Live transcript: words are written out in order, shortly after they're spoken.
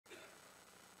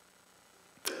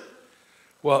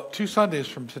Well, 2 Sundays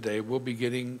from today, we'll be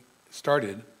getting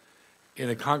started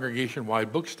in a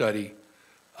congregation-wide book study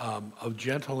of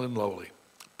Gentle and Lowly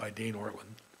by Dane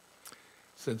Ortlund.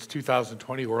 Since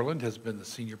 2020, Ortlund has been the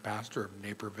senior pastor of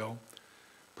Naperville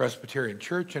Presbyterian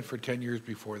Church, and for 10 years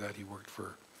before that, he worked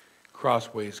for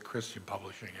Crossways Christian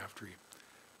Publishing after he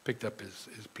picked up his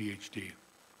PhD.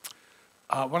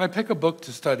 When I pick a book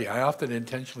to study, I often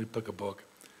intentionally pick a book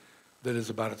that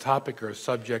is about a topic or a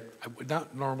subject I would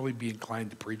not normally be inclined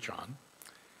to preach on,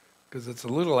 because it's a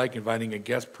little like inviting a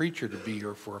guest preacher to be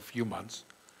here for a few months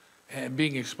and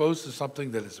being exposed to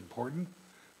something that is important,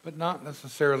 but not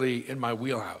necessarily in my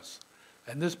wheelhouse.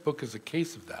 And this book is a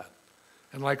case of that.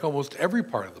 And like almost every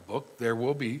part of the book, there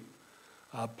will be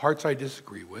parts I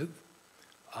disagree with.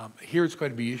 Here it's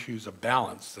going to be issues of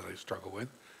balance that I struggle with.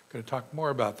 I'm going to talk more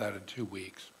about that in 2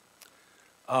 weeks.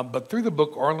 But through the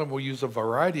book, Ortlund will use a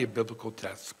variety of biblical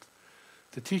texts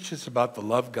to teach us about the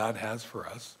love God has for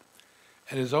us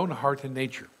and his own heart and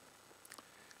nature.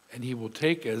 And he will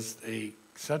take as a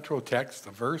central text,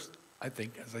 a verse, I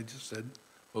think, as I just said,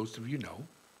 most of you know,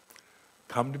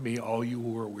 "Come to me, all you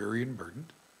who are weary and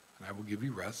burdened, and I will give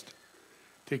you rest.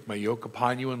 Take my yoke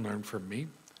upon you and learn from me,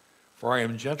 for I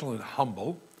am gentle and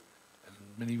humble." And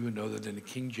many of you know that in the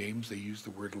King James, they use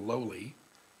the word lowly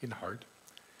in heart.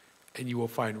 "And you will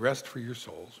find rest for your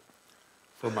souls,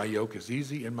 for my yoke is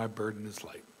easy and my burden is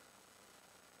light."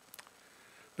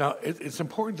 Now, it's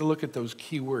important to look at those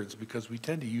key words because we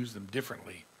tend to use them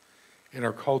differently in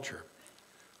our culture.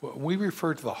 When we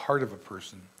refer to the heart of a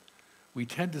person, we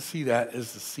tend to see that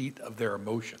as the seat of their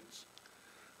emotions,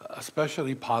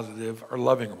 especially positive or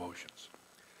loving emotions.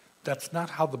 That's not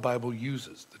how the Bible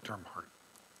uses the term heart.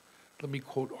 Let me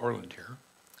quote Ortlund here.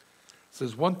 It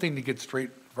says, "One thing to get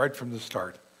straight right from the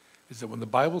start is that when the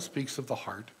Bible speaks of the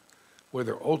heart,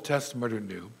 whether Old Testament or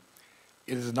New,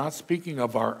 it is not speaking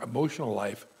of our emotional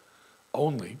life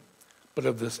only, but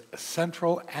of this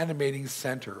central animating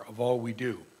center of all we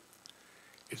do.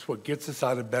 It's what gets us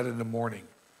out of bed in the morning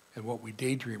and what we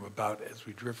daydream about as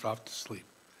we drift off to sleep.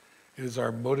 It is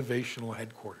our motivational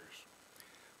headquarters.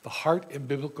 The heart in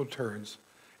biblical terms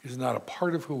is not a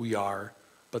part of who we are,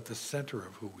 but the center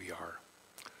of who we are.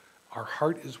 Our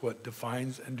heart is what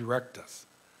defines and directs us.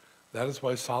 That is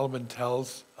why Solomon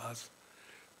tells us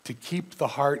to keep the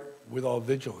heart with all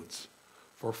vigilance,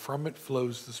 for from it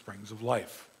flows the springs of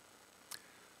life.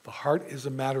 The heart is a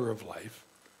matter of life.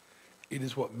 It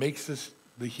is what makes us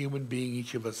the human being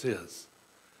each of us is.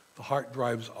 The heart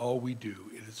drives all we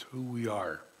do. It is who we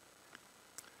are."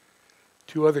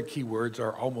 Two other key words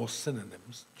are almost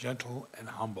synonyms, gentle and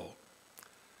humble.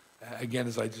 Again,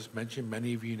 as I just mentioned,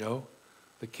 many of you know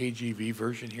the KJV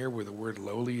version here where the word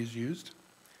lowly is used.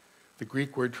 The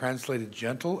Greek word translated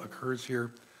gentle occurs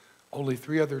here only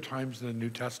 3 other times in the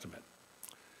New Testament.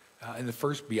 In the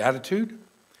first beatitude,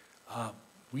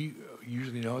 we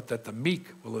usually know it that the meek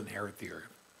will inherit the earth,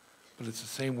 but it's the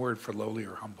same word for lowly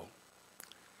or humble.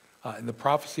 In the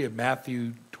prophecy of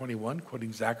Matthew 21,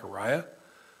 quoting Zechariah,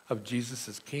 of Jesus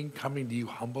as king coming to you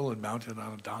humble and mounted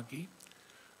on a donkey,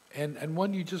 and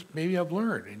one you just maybe have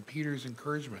learned in Peter's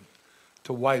encouragement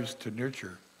to wives to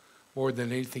nurture more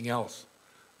than anything else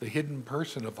the hidden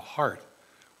person of the heart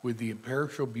with the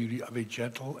imperishable beauty of a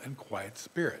gentle and quiet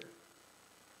spirit.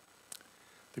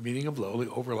 The meaning of lowly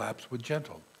overlaps with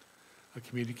gentle,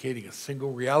 communicating a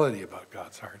single reality about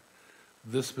God's heart.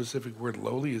 This specific word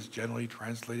lowly is generally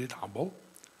translated humble,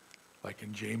 like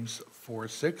in James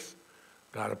 4:6.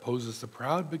 God opposes the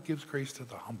proud but gives grace to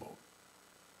the humble.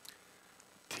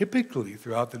 Typically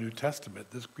throughout the New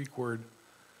Testament, this Greek word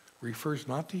refers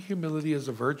not to humility as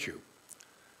a virtue,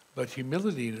 but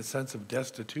humility in a sense of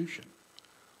destitution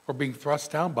or being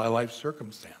thrust down by life's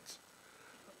circumstance,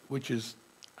 which is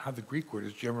how the Greek word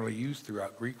is generally used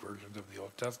throughout Greek versions of the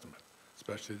Old Testament,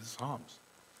 especially the Psalms.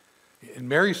 In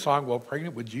Mary's song, While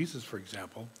Pregnant with Jesus, for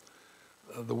example,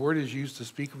 the word is used to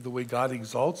speak of the way God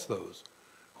exalts those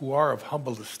who are of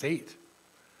humble estate.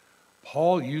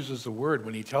 Paul uses the word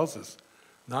when he tells us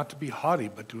not to be haughty,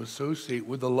 but to associate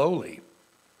with the lowly,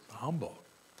 the humble,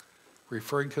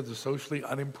 referring to the socially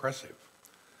unimpressive,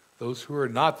 those who are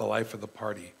not the life of the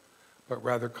party, but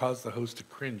rather cause the host to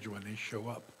cringe when they show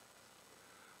up.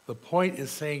 The point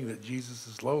is saying that Jesus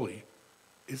is lowly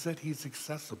is that he's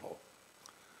accessible.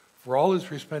 For all his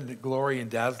resplendent glory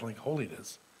and dazzling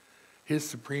holiness, his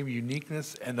supreme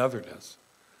uniqueness and otherness,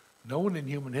 no one in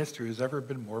human history has ever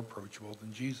been more approachable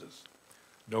than Jesus.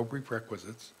 No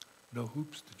prerequisites, no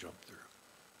hoops to jump through.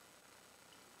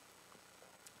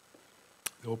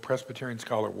 The old Presbyterian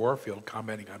scholar Warfield,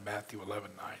 commenting on Matthew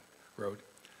 11:9, wrote,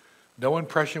 "No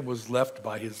impression was left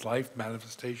by his life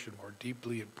manifestation more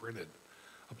deeply imprinted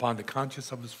upon the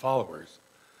conscience of his followers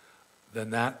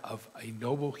than that of a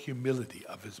noble humility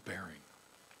of his bearing.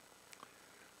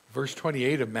 Verse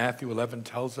 28 of Matthew 11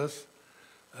 tells us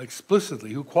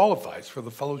explicitly who qualifies for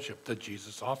the fellowship that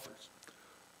Jesus offers.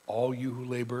 All you who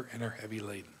labor and are heavy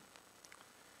laden.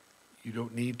 You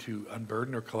don't need to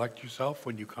unburden or collect yourself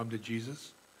when you come to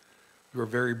Jesus. Your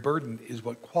very burden is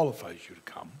what qualifies you to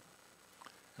come.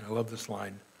 And I love this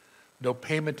line. No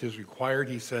payment is required,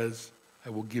 he says, I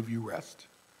will give you rest.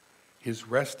 His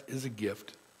rest is a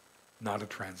gift, not a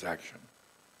transaction.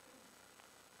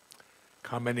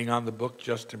 Commenting on the book,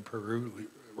 Justin Peru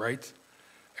writes,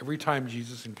 every time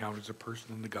Jesus encounters a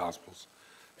person in the Gospels,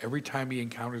 every time he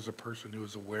encounters a person who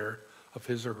is aware of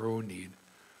his or her own need,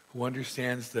 who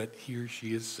understands that he or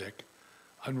she is sick,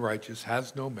 unrighteous,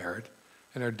 has no merit,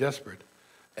 and are desperate,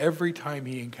 every time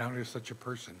he encounters such a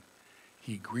person,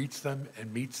 he greets them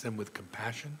and meets them with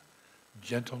compassion,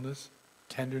 gentleness,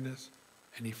 tenderness,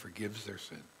 and he forgives their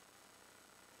sin.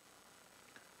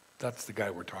 That's the guy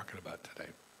we're talking about today.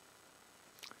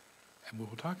 And we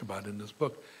will talk about it in this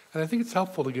book. And I think it's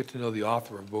helpful to get to know the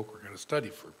author of a book we're going to study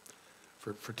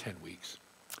for 10 weeks.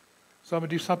 So I'm going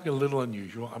to do something a little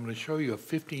unusual. I'm going to show you a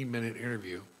 15-minute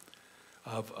interview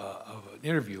of an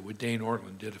interview with Dane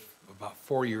Ortlund did about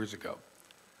 4 years ago.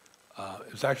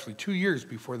 It was actually 2 years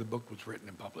before the book was written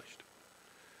and published.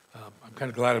 I'm kind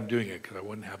of glad I'm doing it because I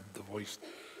wouldn't have the voice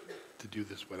to do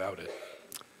this without it.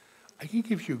 I can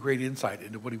give you a great insight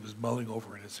into what he was mulling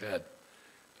over in his head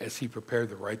as he prepared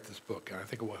to write this book, and I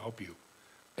think it will help you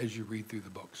as you read through the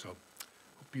book. So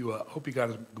hope you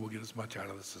will get as much out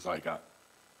of this as I got.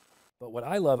 But what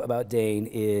I love about Dane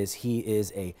is he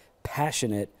is a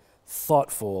passionate,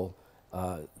 thoughtful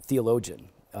theologian,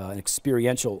 an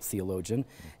experiential theologian.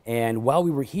 And while we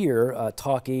were here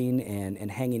talking and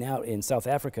hanging out in South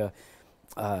Africa,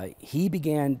 he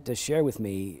began to share with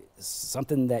me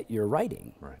something that you're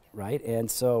writing, right? And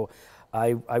so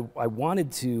I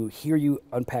wanted to hear you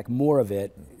unpack more of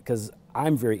it because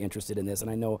I'm very interested in this,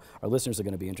 and I know our listeners are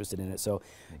going to be interested in it. So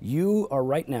you are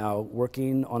right now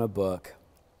working on a book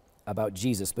about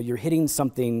Jesus, but you're hitting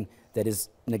something that is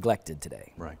neglected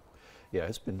today. Right. Yeah,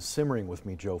 it's been simmering with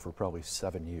me, Joe, for probably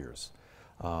 7 years.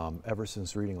 Ever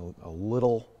since reading a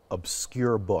little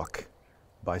obscure book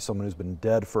by someone who's been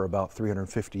dead for about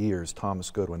 350 years, Thomas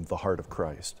Goodwin, The Heart of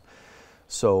Christ.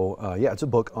 So, yeah, it's a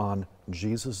book on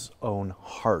Jesus' own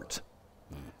heart.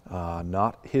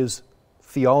 Not his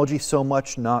theology so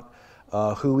much, not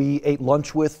who he ate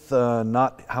lunch with,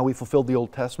 not how he fulfilled the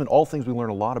Old Testament, all things we learn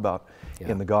a lot about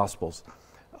in the Gospels.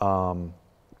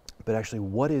 But actually,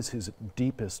 what is his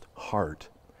deepest heart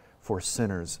for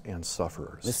sinners and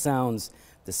sufferers? This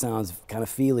sounds kind of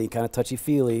feely, kind of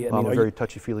touchy-feely. I'm a very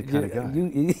touchy-feely kind of guy.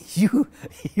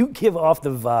 You give off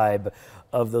the vibe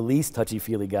of the least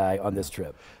touchy-feely guy on this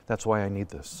trip. That's why I need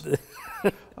this.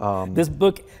 This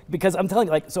book, because I'm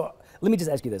telling you, so let me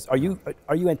just ask you this. Are you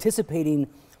anticipating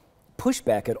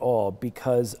pushback at all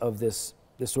because of this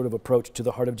sort of approach to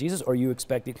the heart of Jesus? Or are you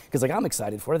expecting, because I'm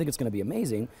excited for it, I think it's going to be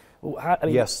amazing. Well,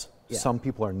 yes, some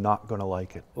people are not going to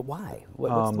like it. But why?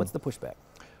 What's the pushback?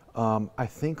 I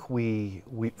think we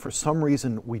for some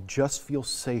reason, we just feel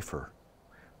safer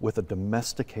with a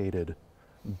domesticated,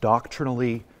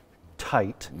 doctrinally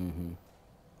tight,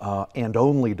 and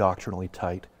only doctrinally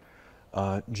tight,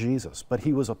 Jesus. But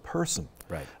he was a person.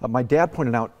 Right. My dad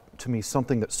pointed out to me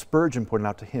something that Spurgeon pointed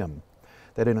out to him,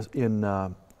 that in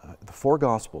the four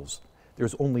Gospels,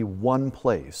 there's only one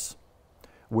place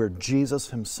where Jesus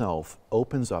himself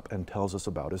opens up and tells us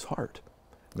about his heart.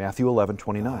 Matthew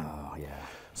 11:29. Oh, yeah.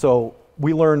 So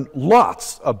we learn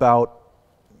lots about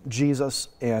Jesus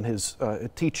and his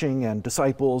teaching and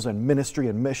disciples and ministry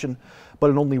and mission, but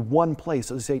in only one place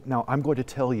does he say, now I'm going to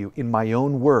tell you in my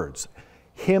own words,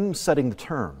 him setting the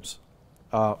terms,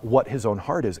 what his own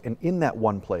heart is. And in that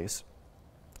one place,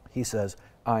 he says,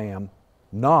 I am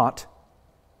not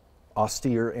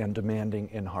austere and demanding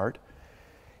in heart.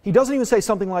 He doesn't even say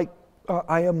something like,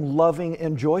 I am loving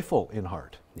and joyful in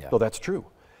heart, though that's true.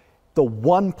 The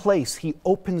one place he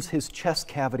opens his chest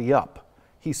cavity up,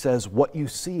 he says, what you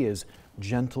see is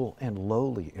gentle and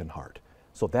lowly in heart.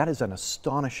 So that is an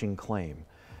astonishing claim,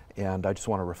 and I just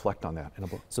want to reflect on that in a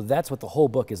book. So that's what the whole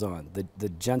book is on, the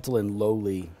gentle and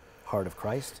lowly heart of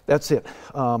Christ? That's it.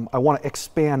 I want to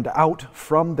expand out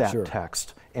from that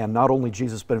text, and not only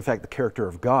Jesus, but in fact the character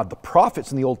of God. The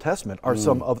prophets in the Old Testament are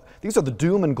some of, these are the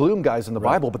doom and gloom guys in the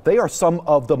Bible, but they are some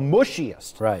of the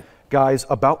mushiest guys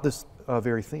about this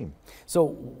very theme. So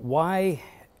why,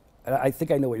 I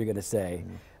think I know what you're going to say,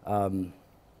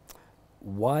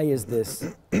 why is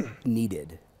this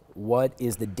needed? What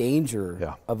is the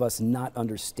danger of us not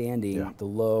understanding the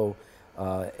low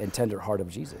and tender heart of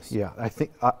Jesus. Yeah, I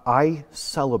think I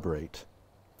celebrate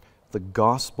the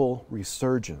gospel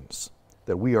resurgence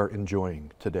that we are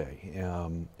enjoying today.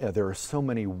 There are so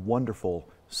many wonderful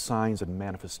signs and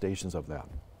manifestations of that.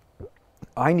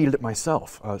 I needed it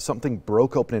myself. Something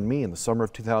broke open in me in the summer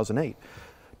of 2008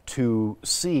 to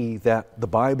see that the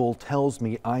Bible tells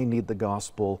me I need the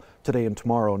gospel today and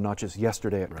tomorrow, not just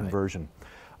yesterday at conversion,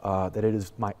 that it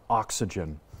is my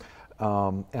oxygen.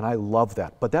 And I love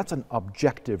that. But that's an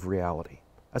objective reality.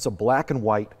 That's a black and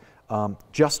white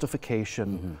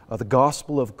justification, the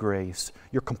gospel of grace.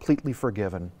 You're completely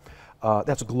forgiven.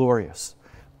 That's glorious.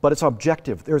 But it's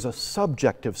objective. There's a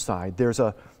subjective side. There's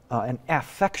an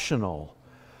affectional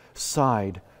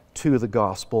side to the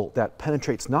gospel that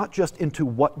penetrates not just into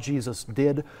what Jesus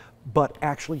did, but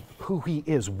actually who he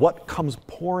is, what comes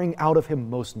pouring out of him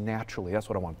most naturally. That's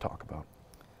what I want to talk about.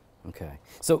 Okay.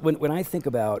 So when I think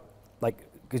about, like,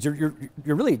 because you're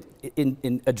really,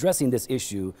 in addressing this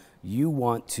issue, you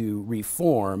want to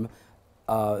reform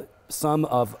some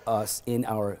of us in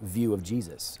our view of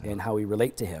Jesus and how we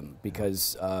relate to him,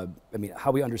 because, I mean,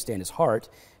 how we understand his heart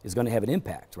is going to have an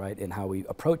impact, right, in how we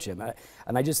approach him.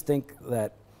 And I just think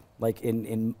that, like,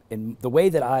 in the way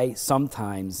that I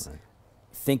sometimes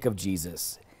think of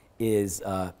Jesus is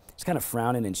just kind of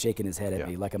frowning and shaking his head at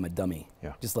me like I'm a dummy.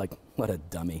 Just like, what a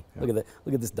dummy. Look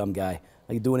at this dumb guy.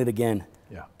 Like, doing it again.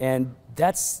 And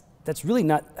that's really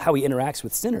not how he interacts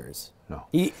with sinners. No.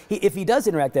 If he does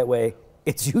interact that way,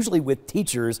 it's usually with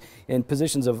teachers in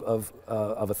positions of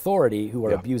authority who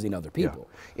are abusing other people.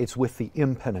 It's with the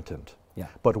impenitent,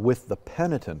 but with the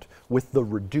penitent, with the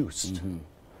reduced,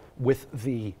 with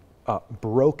the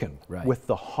broken, with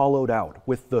the hollowed out,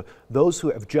 with those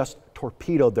who have just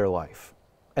torpedoed their life,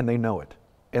 and they know it,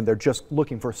 and they're just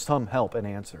looking for some help and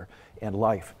answer and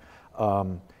life.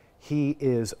 I'm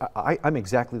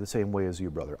exactly the same way as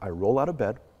you, brother. I roll out of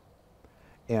bed,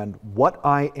 and what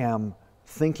I am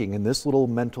thinking in this little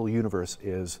mental universe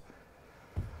is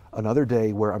another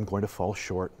day where I'm going to fall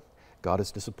short. God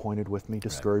is disappointed with me,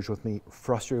 discouraged with me,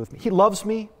 frustrated with me. He loves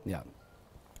me.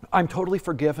 I'm totally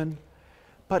forgiven.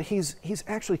 But he's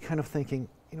actually kind of thinking,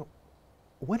 you know,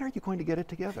 when are you going to get it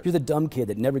together? You're the dumb kid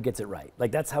that never gets it right.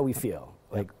 Like, that's how we feel.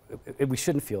 Like, we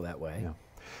shouldn't feel that way.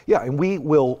 And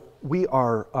we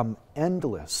are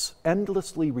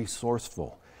endlessly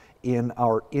resourceful in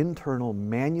our internal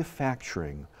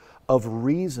manufacturing of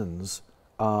reasons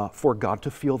for God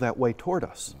to feel that way toward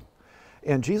us.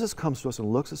 And Jesus comes to us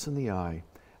and looks us in the eye,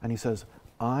 and he says,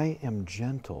 I am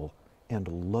gentle and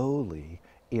lowly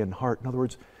in heart. In other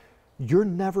words, you're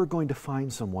never going to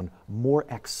find someone more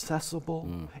accessible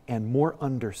and more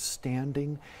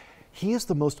understanding. He is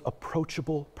the most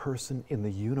approachable person in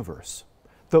the universe.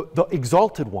 The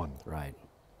exalted one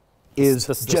is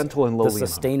gentle and lowly. The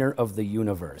sustainer of the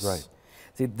universe.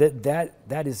 See,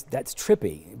 that's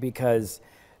trippy, because,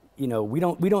 you know, we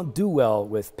don't do well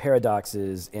with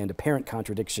paradoxes and apparent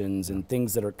contradictions and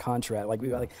things that are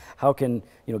like how can,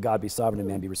 you know, God be sovereign and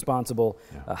man be responsible?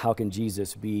 How can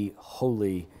Jesus be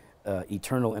holy,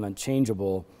 eternal and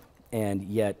unchangeable, and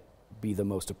yet be the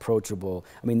most approachable?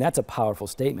 I mean, that's a powerful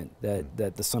statement,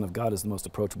 that the Son of God is the most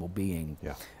approachable being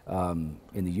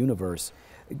in the universe.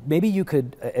 Maybe you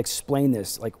could explain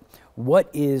this, like, what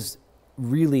is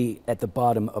really at the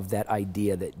bottom of that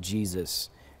idea that Jesus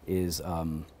is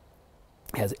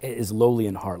lowly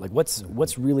in heart? Like,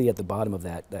 what's really at the bottom of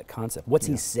that concept? What's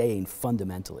he saying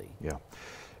fundamentally?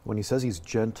 When he says he's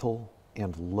gentle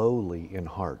and lowly in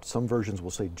heart, some versions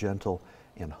will say gentle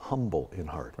and humble in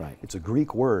heart. It's a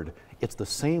Greek word. It's the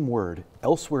same word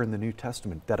elsewhere in the New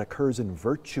Testament that occurs in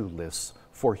virtueless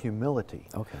for humility.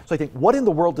 So I think, what in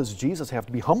the world does Jesus have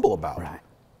to be humble about?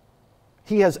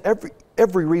 He has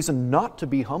every reason not to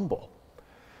be humble.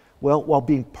 Well, while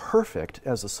being perfect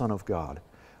as the Son of God,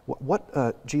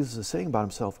 what Jesus is saying about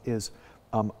himself is,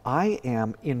 I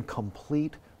am in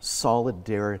complete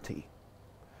solidarity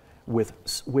with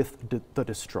the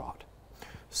distraught,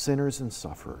 sinners and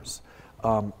sufferers.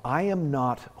 I am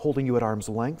not holding you at arm's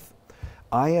length.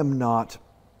 I am not,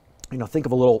 you know, think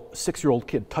of a little 6-year-old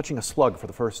kid touching a slug for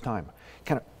the first time.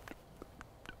 Kind of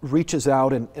reaches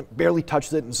out and barely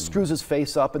touches it and screws his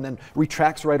face up and then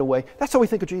retracts right away. That's how we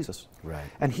think of Jesus.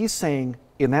 And he's saying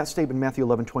in that statement, Matthew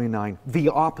 11:29, the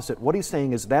opposite. What he's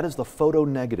saying is that is the photo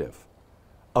negative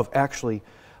of actually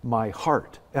my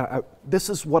heart. This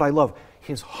is what I love.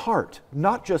 His heart,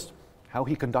 not just how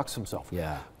he conducts himself.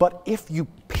 But if you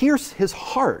pierce his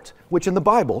heart, which in the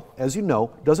Bible, as you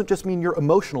know, doesn't just mean your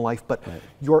emotional life, but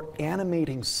your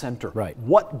animating center.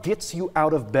 What gets you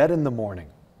out of bed in the morning?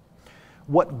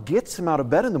 What gets him out of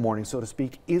bed in the morning, so to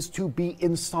speak, is to be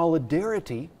in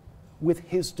solidarity with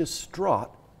his distraught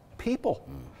people.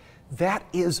 That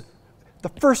is the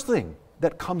first thing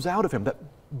that comes out of him, that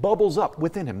bubbles up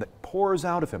within him, that pours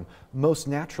out of him most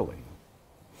naturally.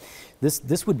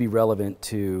 This would be relevant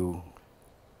to,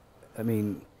 I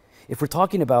mean, if we're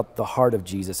talking about the heart of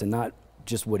Jesus and not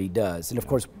just what he does, and of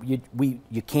course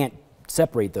you can't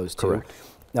separate those two. Correct.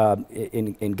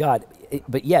 In God,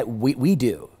 but yet we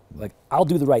do. Like, I'll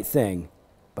do the right thing,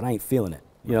 but I ain't feeling it.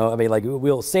 You know, I mean, like,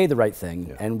 we'll say the right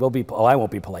thing, and we'll be, I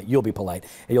won't be polite, you'll be polite,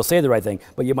 and you'll say the right thing,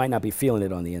 but you might not be feeling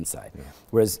it on the inside. Yeah.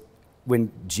 Whereas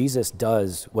when Jesus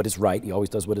does what is right, he always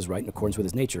does what is right in accordance with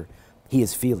his nature, he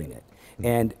is feeling it.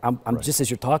 And I'm just,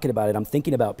 as you're talking about it, I'm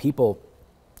thinking about people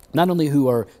not only who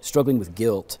are struggling with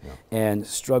guilt and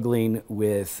struggling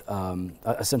with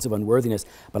a sense of unworthiness,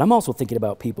 but I'm also thinking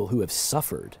about people who have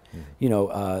suffered, you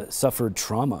know, suffered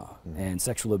trauma and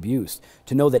sexual abuse,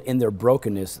 to know that in their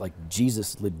brokenness, like,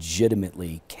 Jesus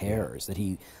legitimately cares,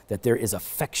 that there is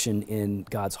affection in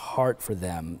God's heart for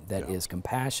them that is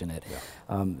compassionate.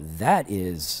 That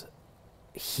is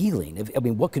healing. I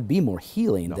mean, what could be more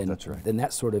healing than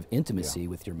that sort of intimacy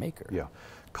with your Maker? Yeah,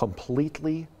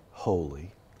 completely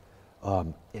holy,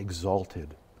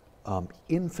 exalted,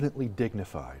 infinitely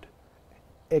dignified,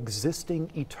 existing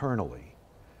eternally,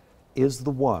 is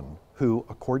the one who,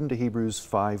 according to Hebrews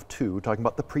 5:2, talking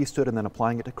about the priesthood and then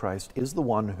applying it to Christ, is the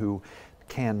one who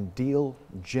can deal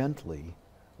gently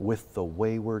with the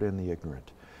wayward and the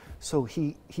ignorant. So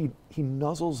he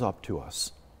nuzzles up to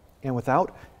us, and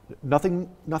without nothing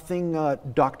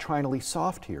doctrinally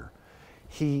soft here.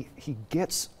 He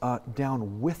gets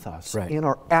down with us in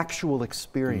our actual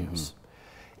experience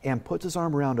and puts his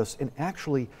arm around us and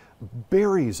actually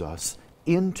buries us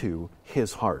into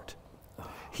his heart.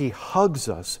 He hugs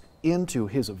us into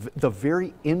the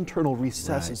very internal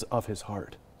recesses of his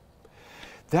heart.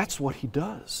 That's what he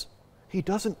does. He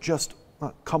doesn't just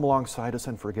come alongside us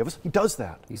and forgive us. He does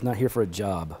that. He's not here for a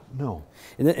job. No.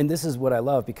 And this is what I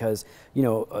love, because, you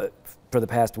know, for the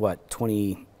past,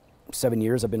 27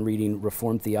 years I've been reading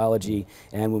Reformed theology,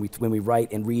 and when we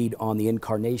write and read on the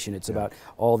incarnation, it's about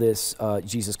all this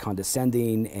Jesus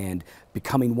condescending and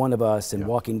becoming one of us and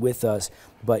walking with us,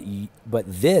 but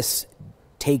this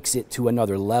takes it to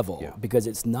another level, because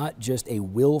it's not just a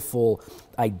willful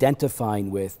identifying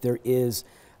with. There is,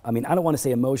 I mean, I don't want to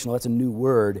say emotional, that's a new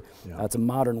word, it's a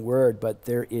modern word, but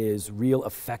there is real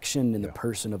affection in the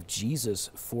person of Jesus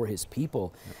for his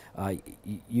people.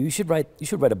 You should write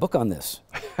a book on this.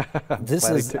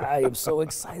 I am so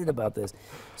excited about this.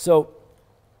 So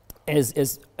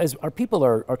as our people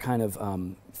are kind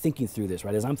of thinking through this,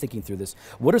 right, as I'm thinking through this,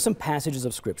 what are some passages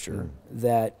of Scripture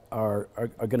that are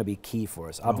going to be key for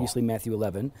us? Obviously, Matthew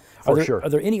 11. Are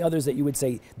there any others that you would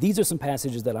say, these are some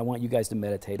passages that I want you guys to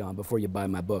meditate on before you buy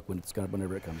my book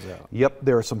whenever it comes out? Yep,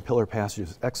 there are some pillar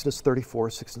passages. Exodus 34,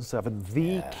 6 and 7,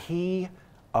 the key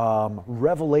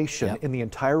revelation in the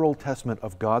entire Old Testament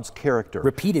of God's character.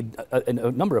 Repeated in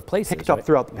a number of places. Picked up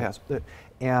throughout the past.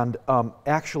 And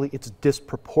actually, it's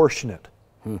disproportionate.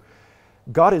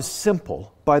 God is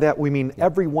simple. By that we mean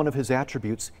every one of his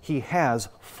attributes he has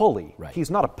fully.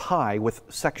 He's not a pie with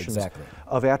sections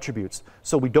of attributes.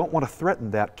 So we don't want to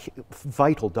threaten that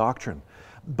vital doctrine.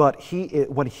 But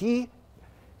when he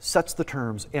sets the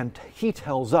terms and he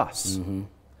tells us,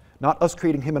 not us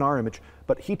creating him in our image,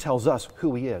 but he tells us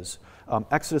who he is.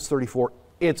 Exodus 34,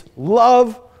 it's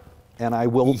love, and I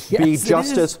will be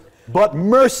justice, but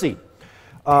mercy.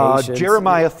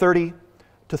 Jeremiah 30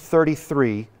 to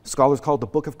 33, scholars call it the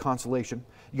Book of Consolation.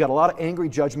 You got a lot of angry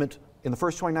judgment in the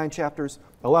first 29 chapters,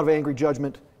 a lot of angry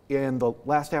judgment in the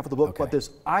last half of the book, but this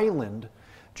island,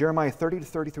 Jeremiah 30 to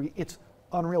 33, it's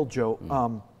unreal,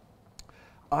 Joe.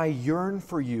 I yearn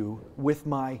for you with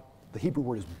the Hebrew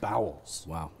word is bowels.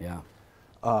 Wow, yeah.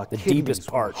 The deepest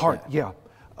part. Heart,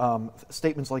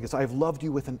 statements like this, I have loved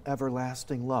you with an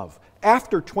everlasting love.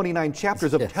 After 29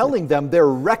 chapters of telling them their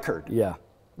record,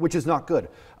 which is not good.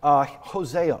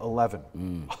 Hosea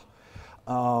 11.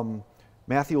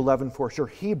 Matthew 11 for sure.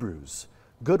 Hebrews,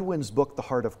 Goodwin's book, The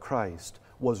Heart of Christ,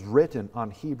 was written on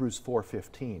Hebrews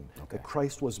 4:15. That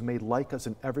Christ was made like us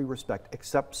in every respect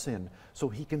except sin, so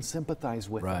he can sympathize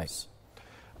with us.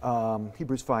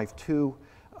 Hebrews 5:2,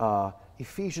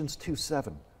 Ephesians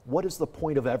 2:7. What is the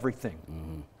point of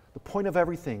everything? The point of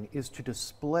everything is to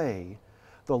display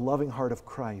the loving heart of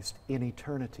Christ in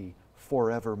eternity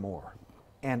forevermore.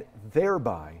 And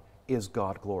thereby is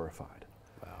God glorified.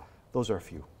 Wow. Those are a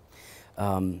few.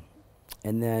 And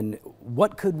then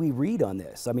what could we read on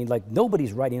this? I mean, like,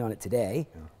 nobody's writing on it today,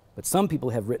 but some people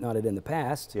have written on it in the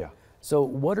past. So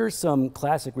what are some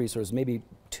classic resources, maybe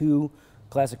two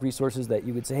classic resources that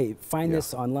you would say, hey, find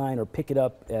this online or pick it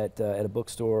up at a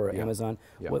bookstore or Amazon?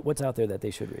 Yeah. What's out there that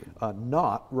they should read?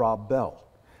 Not Rob Bell.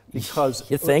 Because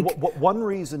You think? One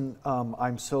reason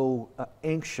I'm so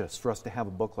anxious for us to have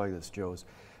a book like this, Joe, is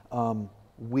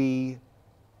we,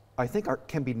 I think,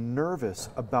 can be nervous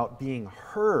about being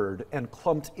heard and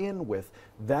clumped in with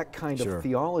that kind of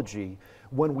theology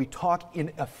when we talk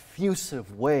in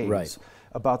effusive ways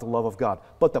about the love of God.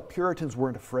 But the Puritans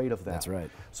weren't afraid of that. That's right.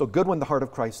 So Goodwin, The Heart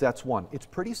of Christ, that's one. It's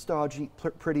pretty stodgy,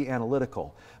 pretty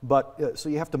analytical, but so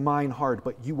you have to mine hard,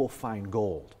 but you will find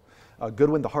gold.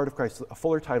 Goodwin, The Heart of Christ, a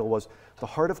fuller title was The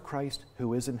Heart of Christ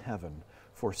Who is in Heaven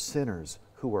for Sinners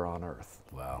Who Are on Earth.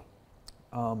 Wow.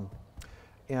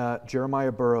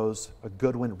 Jeremiah Burroughs,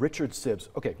 Goodwin, Richard Sibbes.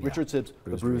 Okay, yeah. Richard Sibbes,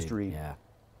 The Bruised Reed. Yeah.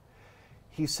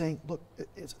 He's saying, look,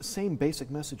 it's the same basic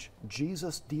message.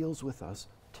 Jesus deals with us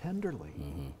tenderly.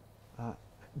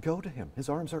 Go to him. His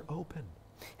arms are open.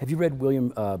 Have you read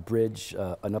William Bridge,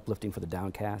 An Uplifting for the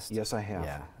Downcast? Yes, I have.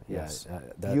 Yeah. Yes.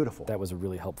 Beautiful. That was a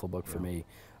really helpful book for me,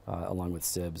 along with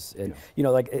Sibbes. And Yeah.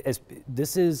 like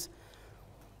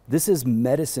this is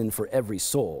medicine for every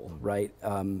soul, right?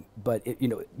 But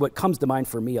what comes to mind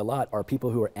for me a lot are people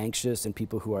who are anxious and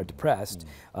people who are depressed,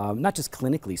 not just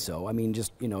clinically so. I mean,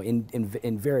 just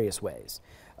in various ways,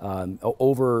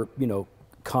 over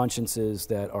consciences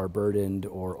that are burdened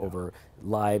or over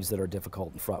lives that are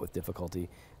difficult and fraught with difficulty.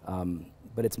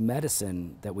 But it's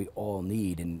medicine that we all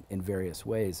need in various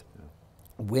ways. Yeah.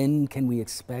 When can we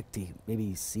expect to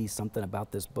maybe see something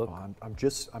about this book? Oh, I'm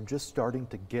just starting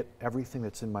to get everything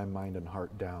that's in my mind and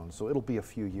heart down. So it'll be a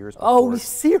few years. Oh,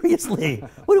 seriously?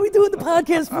 What are we doing the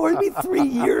podcast for? It'll be 3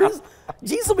 years.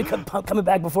 Jesus will be coming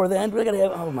back before then. We're gonna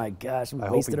have. Oh my gosh, we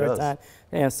wasted our time.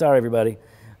 Yeah, sorry everybody.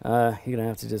 You're gonna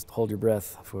have to just hold your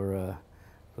breath for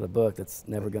the book that's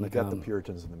never gonna come. You got the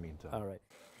Puritans in the meantime. All right.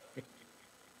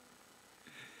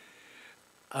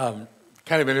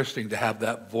 Kind of interesting to have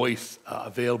that voice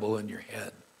available in your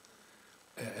head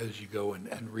as you go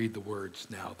and read the words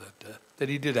now that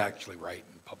he did actually write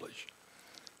and publish.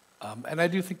 And I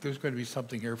do think there's going to be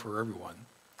something here for everyone.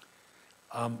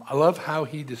 I love how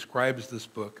he describes this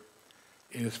book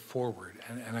in his foreword,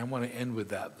 and I want to end with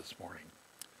that this morning.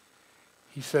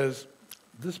 He says,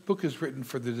 this book is written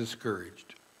for the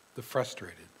discouraged, the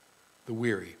frustrated, the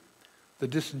weary, the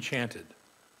disenchanted,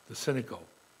 the cynical,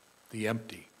 the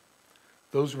empty,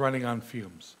 those running on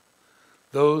fumes,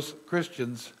 those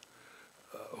Christians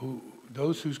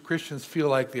whose Christians feel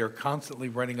like they are constantly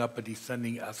running up a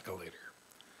descending escalator,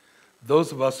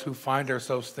 those of us who find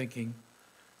ourselves thinking,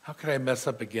 how could I mess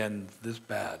up again this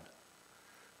bad?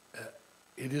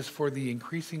 It is for the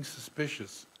increasing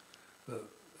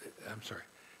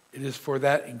it is for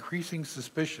that increasing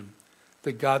suspicion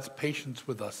that God's patience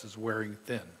with us is wearing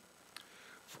thin.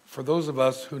 For those of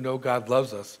us who know God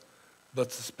loves us,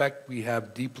 but suspect we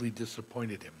have deeply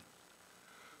disappointed him,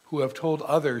 who have told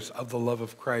others of the love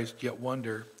of Christ, yet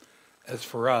wonder, as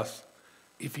for us,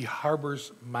 if he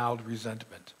harbors mild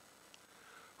resentment,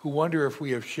 who wonder if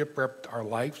we have shipwrecked our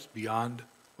lives beyond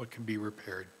what can be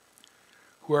repaired,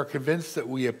 who are convinced that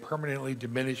we have permanently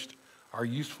diminished our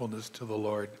usefulness to the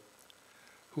Lord,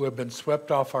 who have been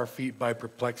swept off our feet by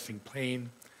perplexing pain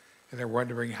and are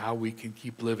wondering how we can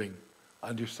keep living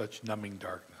under such numbing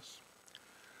darkness,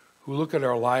 who look at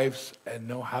our lives and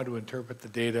know how to interpret the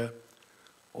data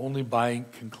only by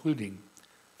concluding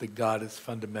that God is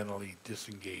fundamentally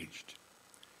disengaged.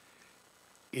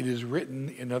 It is written,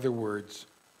 in other words,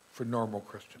 for normal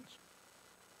Christians.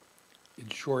 In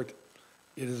short,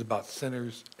 it is about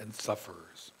sinners and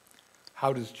sufferers.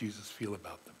 How does Jesus feel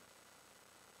about them?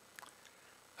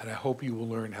 And I hope you will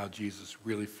learn how Jesus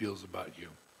really feels about you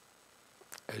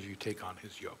as you take on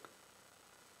his yoke.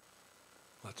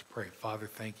 Let's pray. Father,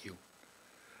 thank you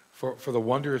for the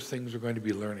wondrous things we're going to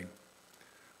be learning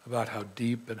about how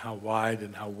deep and how wide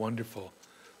and how wonderful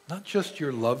not just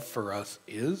your love for us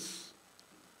is,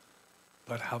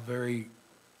 but how very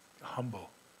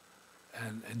humble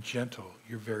and gentle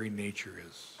your very nature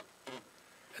is.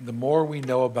 And the more we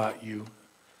know about you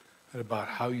and about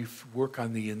how you work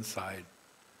on the inside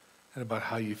and about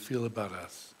how you feel about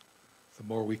us, the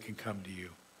more we can come to you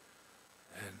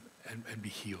and be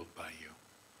healed by you.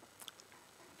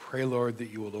 Pray, Lord, that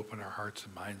you will open our hearts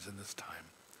and minds in this time.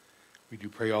 We do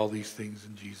pray all these things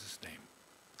in Jesus' name.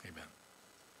 Amen.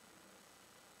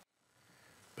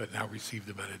 But now receive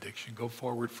the benediction. Go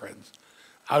forward, friends,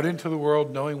 out into the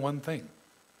world knowing one thing,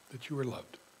 that you are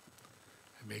loved.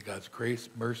 And may God's grace,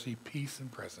 mercy, peace,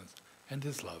 and presence, and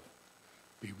his love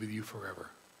be with you forever.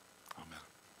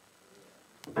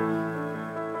 Amen.